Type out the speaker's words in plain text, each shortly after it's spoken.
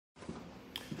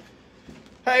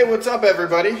Hey, what's up,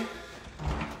 everybody?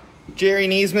 Jerry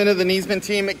Niesman of the Niesman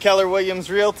Team at Keller Williams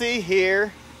Realty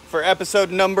here for episode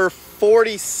number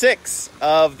 46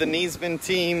 of the Niesman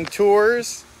Team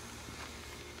Tours.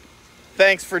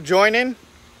 Thanks for joining.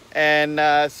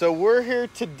 And so we're here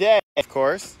today, of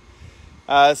course.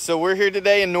 We're here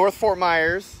today in North Fort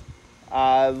Myers,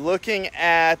 looking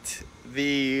at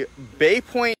the Bay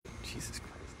Point,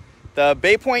 the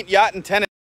Bay Point Yacht and Tennis.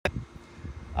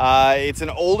 It's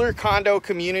an older condo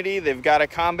community. They've got a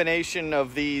combination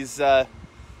of these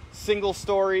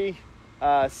single-story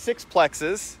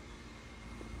sixplexes.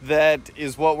 That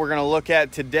is what we're going to look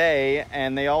at today.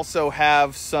 And they also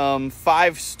have some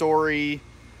five-story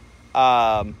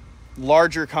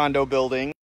larger condo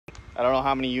buildings. I don't know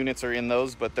how many units are in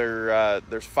those, but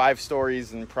there's 5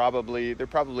 stories and they're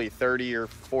probably 30 or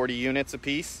 40 units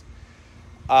apiece.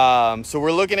 So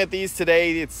we're looking at these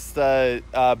today. It's the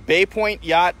Bay Point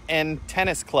Yacht and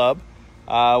Tennis Club.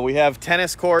 We have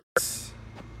tennis courts.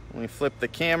 Let me flip the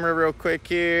camera real quick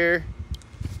here.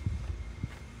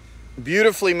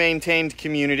 Beautifully maintained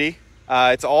community.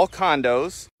 It's all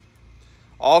condos.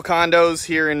 All condos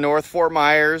here in North Fort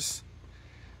Myers.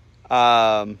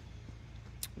 Gulf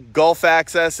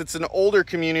access. It's an older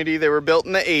community. They were built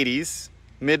in the 80s,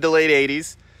 mid to late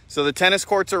 80s. So the tennis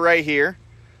courts are right here.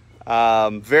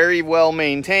 Very well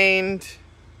maintained.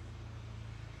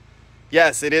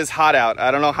 Yes, it is hot out.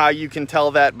 I don't know how you can tell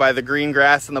that by the green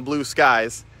grass and the blue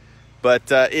skies,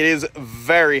 but it is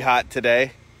very hot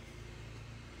today.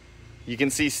 You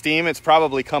can see steam. It's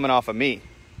probably coming off of me.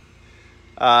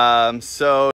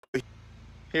 So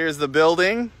here's the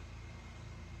building.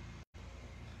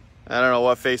 I don't know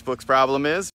what Facebook's problem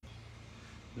is.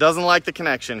 Doesn't like the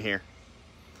connection here.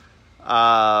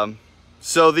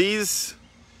 So these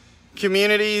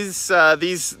communities,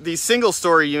 these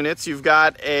single-story units, you've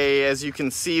got as you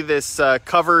can see, this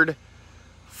covered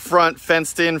front,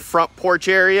 fenced-in front porch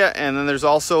area, and then there's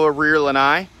also a rear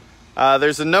lanai.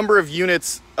 There's a number of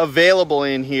units available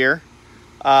in here.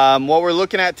 What we're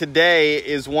looking at today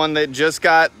is one that just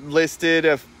got listed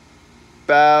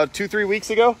about 2-3 weeks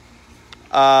ago.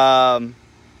 And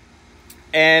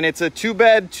it's a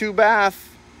 2-bed,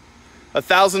 2-bath,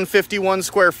 1,051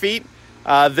 square feet.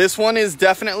 This one is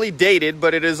definitely dated,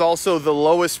 but it is also the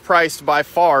lowest priced by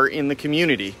far in the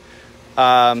community.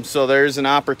 So there's an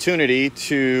opportunity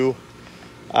to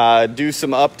do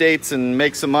some updates and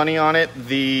make some money on it.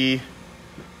 The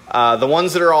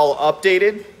ones that are all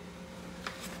updated,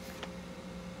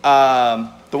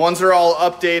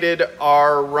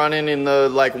 are running in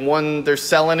the they're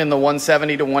selling in the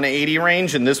 170 to 180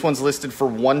 range, and this one's listed for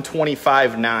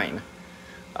 125.9.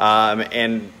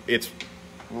 And it's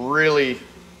really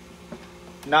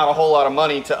not a whole lot of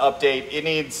money to update. It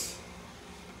needs,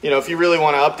 if you really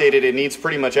want to update it, it needs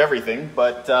pretty much everything.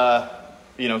 But, to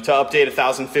update a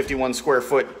 1,051 square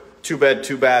foot 2-bed,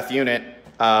 2-bath unit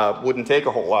wouldn't take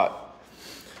a whole lot.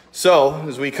 So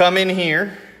as we come in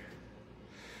here,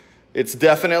 it's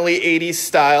definitely 80s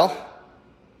style.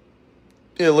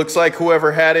 It looks like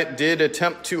whoever had it did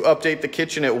attempt to update the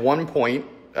kitchen at one point,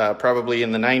 probably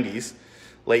in the 90s,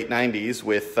 late 90s,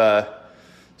 with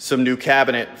some new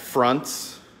cabinet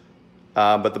fronts,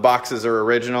 but the boxes are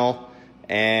original,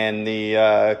 and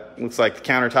the looks like the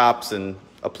countertops and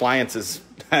appliances.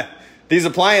 These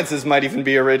appliances might even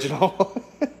be original,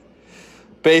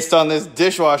 based on this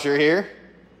dishwasher here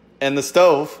and the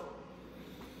stove.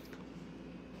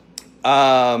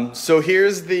 So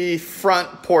here's the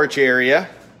front porch area.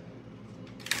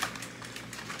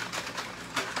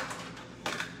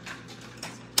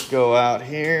 Go out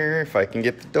here if I can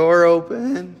get the door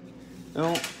open.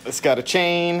 No, it's got a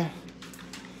chain.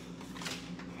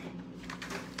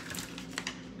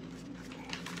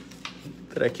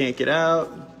 That I can't get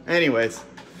out. Anyways,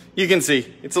 you can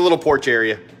see it's a little porch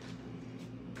area.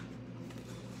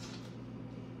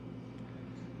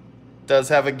 Does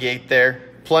have a gate there.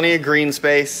 Plenty of green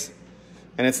space.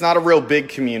 And it's not a real big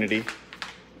community.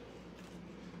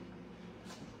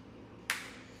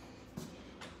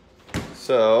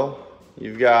 So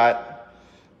you've got,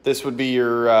 this would be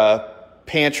your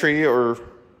pantry, or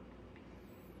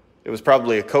it was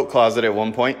probably a coat closet at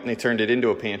one point and they turned it into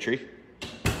a pantry.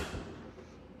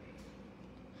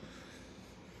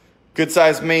 Good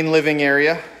sized main living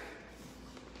area.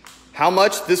 How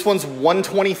much? This one's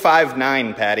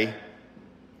 $125.9, Patty.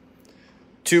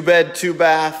 2-bed,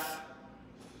 2-bath,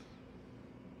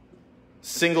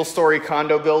 single-story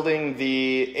condo building.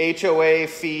 The HOA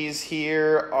fees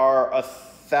here are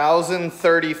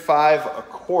 $1,035 a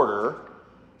quarter.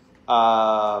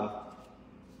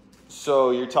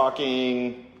 So you're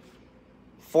talking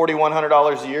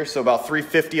 $4,100 a year, so about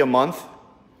 $350 a month.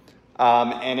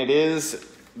 And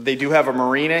they do have a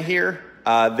marina here.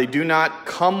 They do not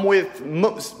come with,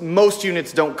 most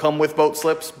units don't come with boat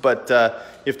slips, but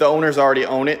if the owners already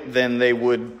own it, then they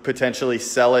would potentially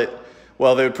sell it.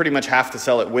 Well, they would pretty much have to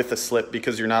sell it with a slip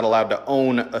because you're not allowed to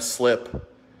own a slip.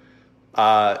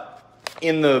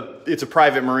 It's a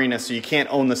private marina, so you can't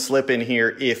own the slip in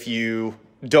here if you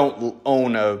don't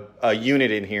own a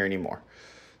unit in here anymore.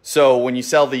 So when you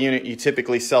sell the unit, you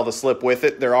typically sell the slip with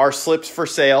it. There are slips for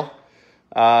sale.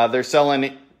 They're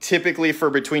selling typically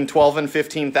for between $12,000 and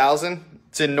 $15,000.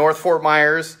 It's in North Fort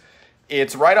Myers.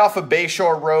 It's right off of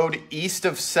Bayshore Road, east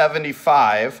of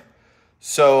 75.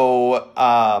 So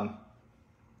I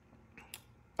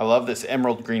love this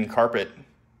emerald green carpet.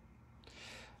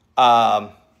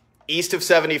 East of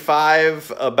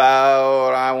 75,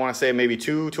 about, I want to say maybe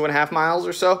 2.5 miles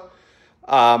or so.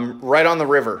 Right on the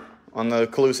river, on the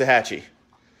Caloosahatchee.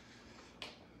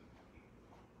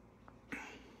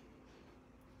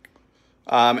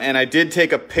 And I did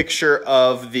take a picture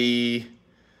of the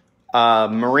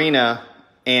marina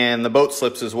and the boat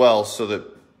slips as well, so that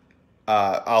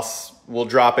we'll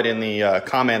drop it in the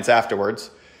comments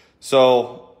afterwards.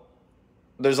 So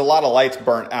there's a lot of lights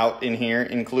burnt out in here,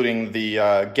 including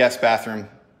the guest bathroom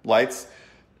lights.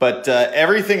 But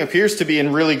everything appears to be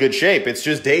in really good shape. It's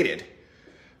just dated.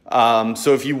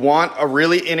 So if you want a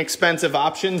really inexpensive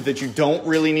option that you don't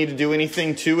really need to do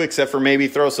anything to except for maybe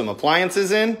throw some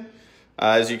appliances in,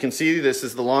 as you can see, this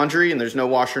is the laundry and there's no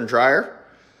washer and dryer.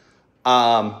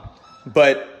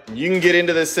 But you can get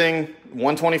into this thing.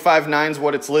 125.9 is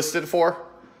what it's listed for.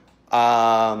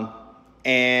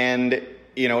 And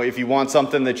you know, if you want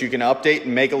something that you can update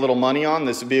and make a little money on,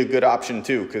 this would be a good option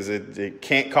too, because it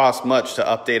can't cost much to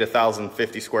update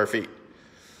 1,050 square feet.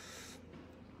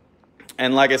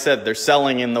 And like I said, they're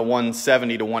selling in the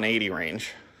 170 to 180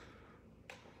 range.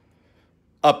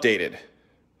 Updated.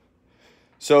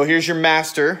 So here's your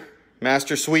master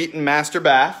suite and master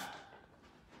bath.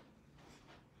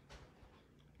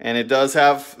 And it does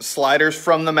have sliders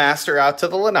from the master out to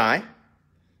the lanai.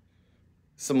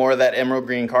 Some more of that emerald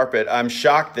green carpet. I'm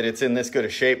shocked that it's in this good a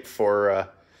shape for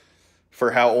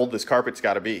how old this carpet's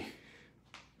got to be.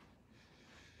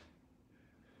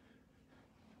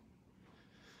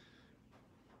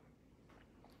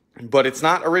 But it's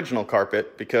not original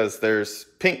carpet because there's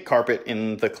pink carpet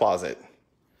in the closet.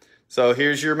 So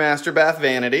here's your master bath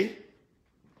vanity.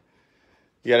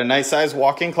 You got a nice size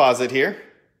walk-in closet here.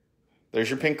 There's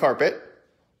your pink carpet.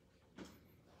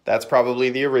 That's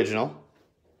probably the original.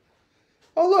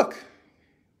 Oh, look,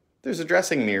 there's a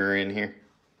dressing mirror in here.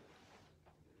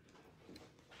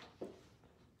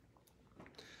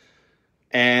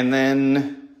 And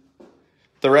then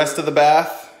the rest of the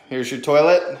bath, here's your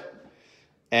toilet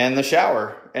and the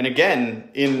shower. And again,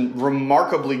 in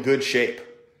remarkably good shape.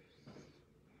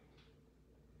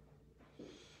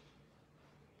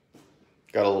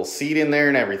 Got a little seat in there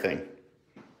and everything.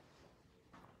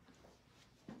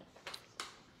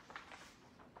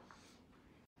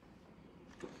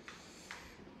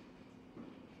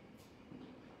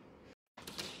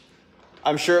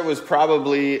 I'm sure it was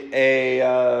probably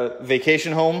a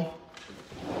vacation home.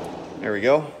 There we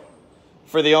go.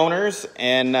 For the owners,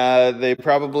 and they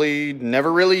probably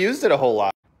never really used it a whole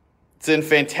lot. It's in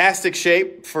fantastic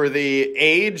shape for the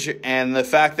age and the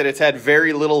fact that it's had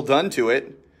very little done to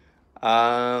it.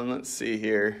 Let's see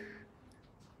here.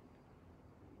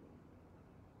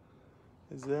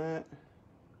 Is that?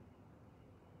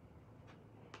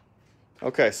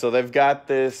 Okay, so they've got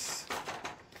this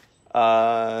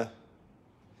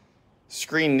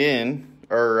screened in,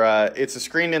 or it's a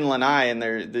screened in lanai,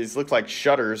 and these look like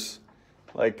shutters,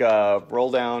 like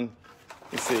roll down.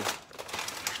 Let's see.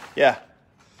 Yeah,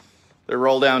 they're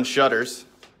roll down shutters,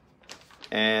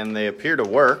 and they appear to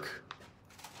work.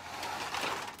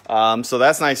 So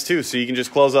that's nice too. So you can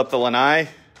just close up the lanai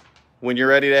when you're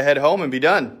ready to head home and be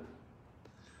done.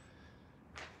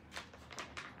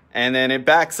 And then it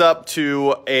backs up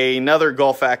to another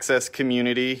Gulf Access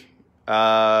community.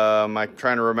 I'm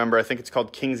trying to remember. I think it's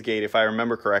called Kingsgate, if I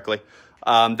remember correctly.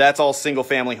 That's all single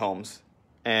family homes.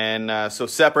 And so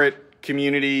separate,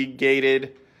 community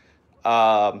gated,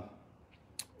 but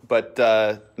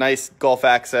nice Gulf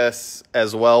Access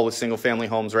as well with single family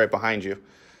homes right behind you.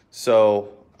 So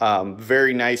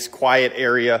very nice, quiet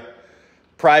area,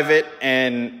 private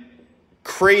and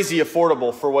crazy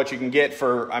affordable for what you can get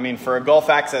for, I mean, for a Gulf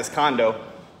Access condo.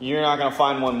 You're not going to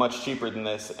find one much cheaper than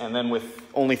this. And then with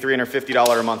only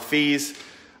 $350 a month fees.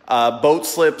 Boat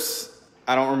slips,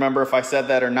 I don't remember if I said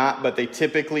that or not, but they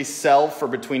typically sell for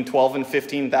between $12,000 and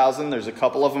 $15,000. There's a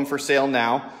couple of them for sale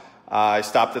now. I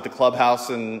stopped at the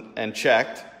clubhouse and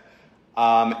checked.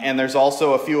 And there's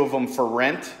also a few of them for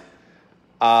rent.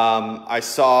 I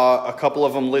saw a couple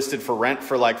of them listed for rent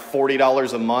for like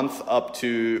 $40 a month up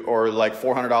to, or like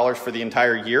 $400 for the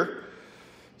entire year.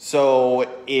 So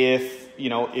if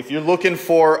you're looking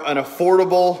for an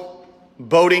affordable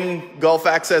boating, Gulf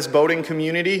access boating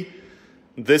community,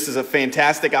 this is a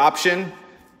fantastic option.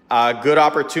 Good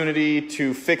opportunity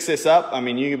to fix this up. I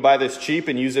mean, you can buy this cheap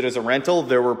and use it as a rental.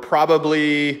 There was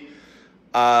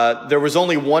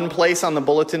only one place on the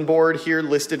bulletin board here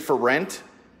listed for rent,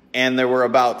 and there were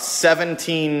about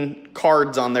 17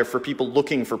 cards on there for people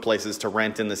looking for places to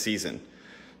rent in the season.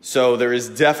 So there is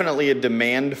definitely a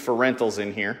demand for rentals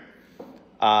in here.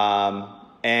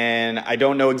 And I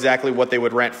don't know exactly what they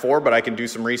would rent for, but I can do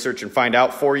some research and find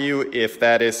out for you if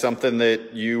that is something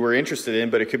that you were interested in.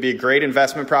 But it could be a great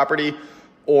investment property,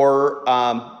 or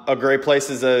a great place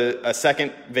as a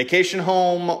second vacation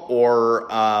home, or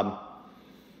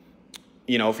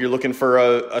if you're looking for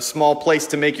a small place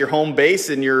to make your home base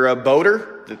and you're a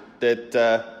boater that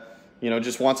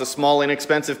just wants a small,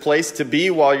 inexpensive place to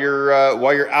be while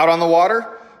you're out on the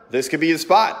water, this could be the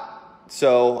spot.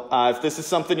 So if this is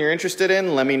something you're interested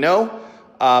in, let me know.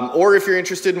 Or if you're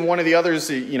interested in one of the others,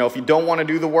 if you don't want to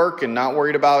do the work and not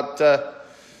worried about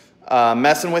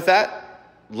messing with that,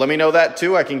 let me know that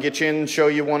too. I can get you in and show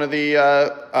you one of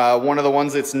the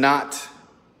ones that's not,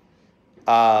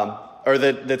 or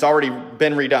that's already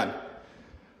been redone.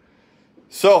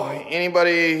 So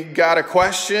anybody got a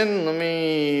question? Let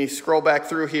me scroll back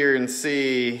through here and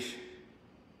see.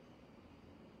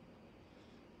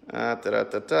 Yeah,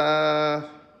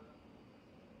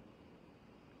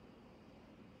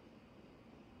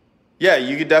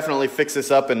 you could definitely fix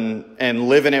this up and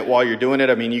live in it while you're doing it.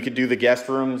 I mean, you could do the guest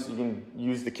rooms. You can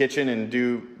use the kitchen and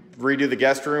redo the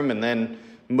guest room, and then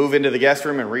move into the guest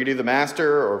room and redo the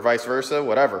master, or vice versa,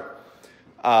 whatever.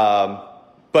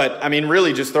 But I mean,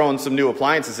 really just throwing some new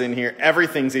appliances in here.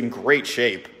 Everything's in great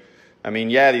shape. I mean,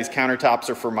 yeah, these countertops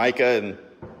are Formica, and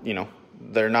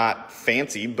they're not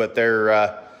fancy, but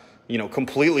they're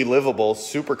completely livable,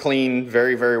 super clean,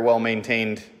 very, very well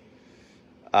maintained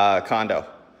condo.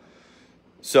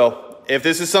 So if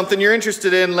this is something you're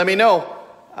interested in, let me know.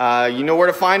 You know where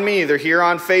to find me, either here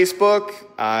on Facebook.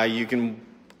 You can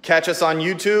catch us on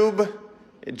YouTube,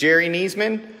 Jerry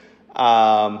Niesman.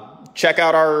 Check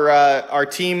out our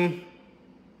team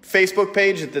Facebook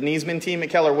page at the Niesman Team at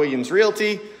Keller Williams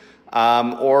Realty.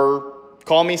 Or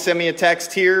call me, send me a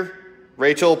text here.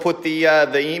 Rachel put the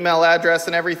email address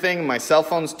and everything. My cell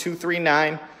phone's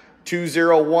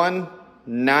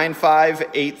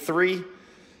 239-201-9583.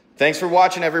 Thanks for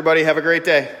watching, everybody. Have a great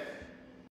day.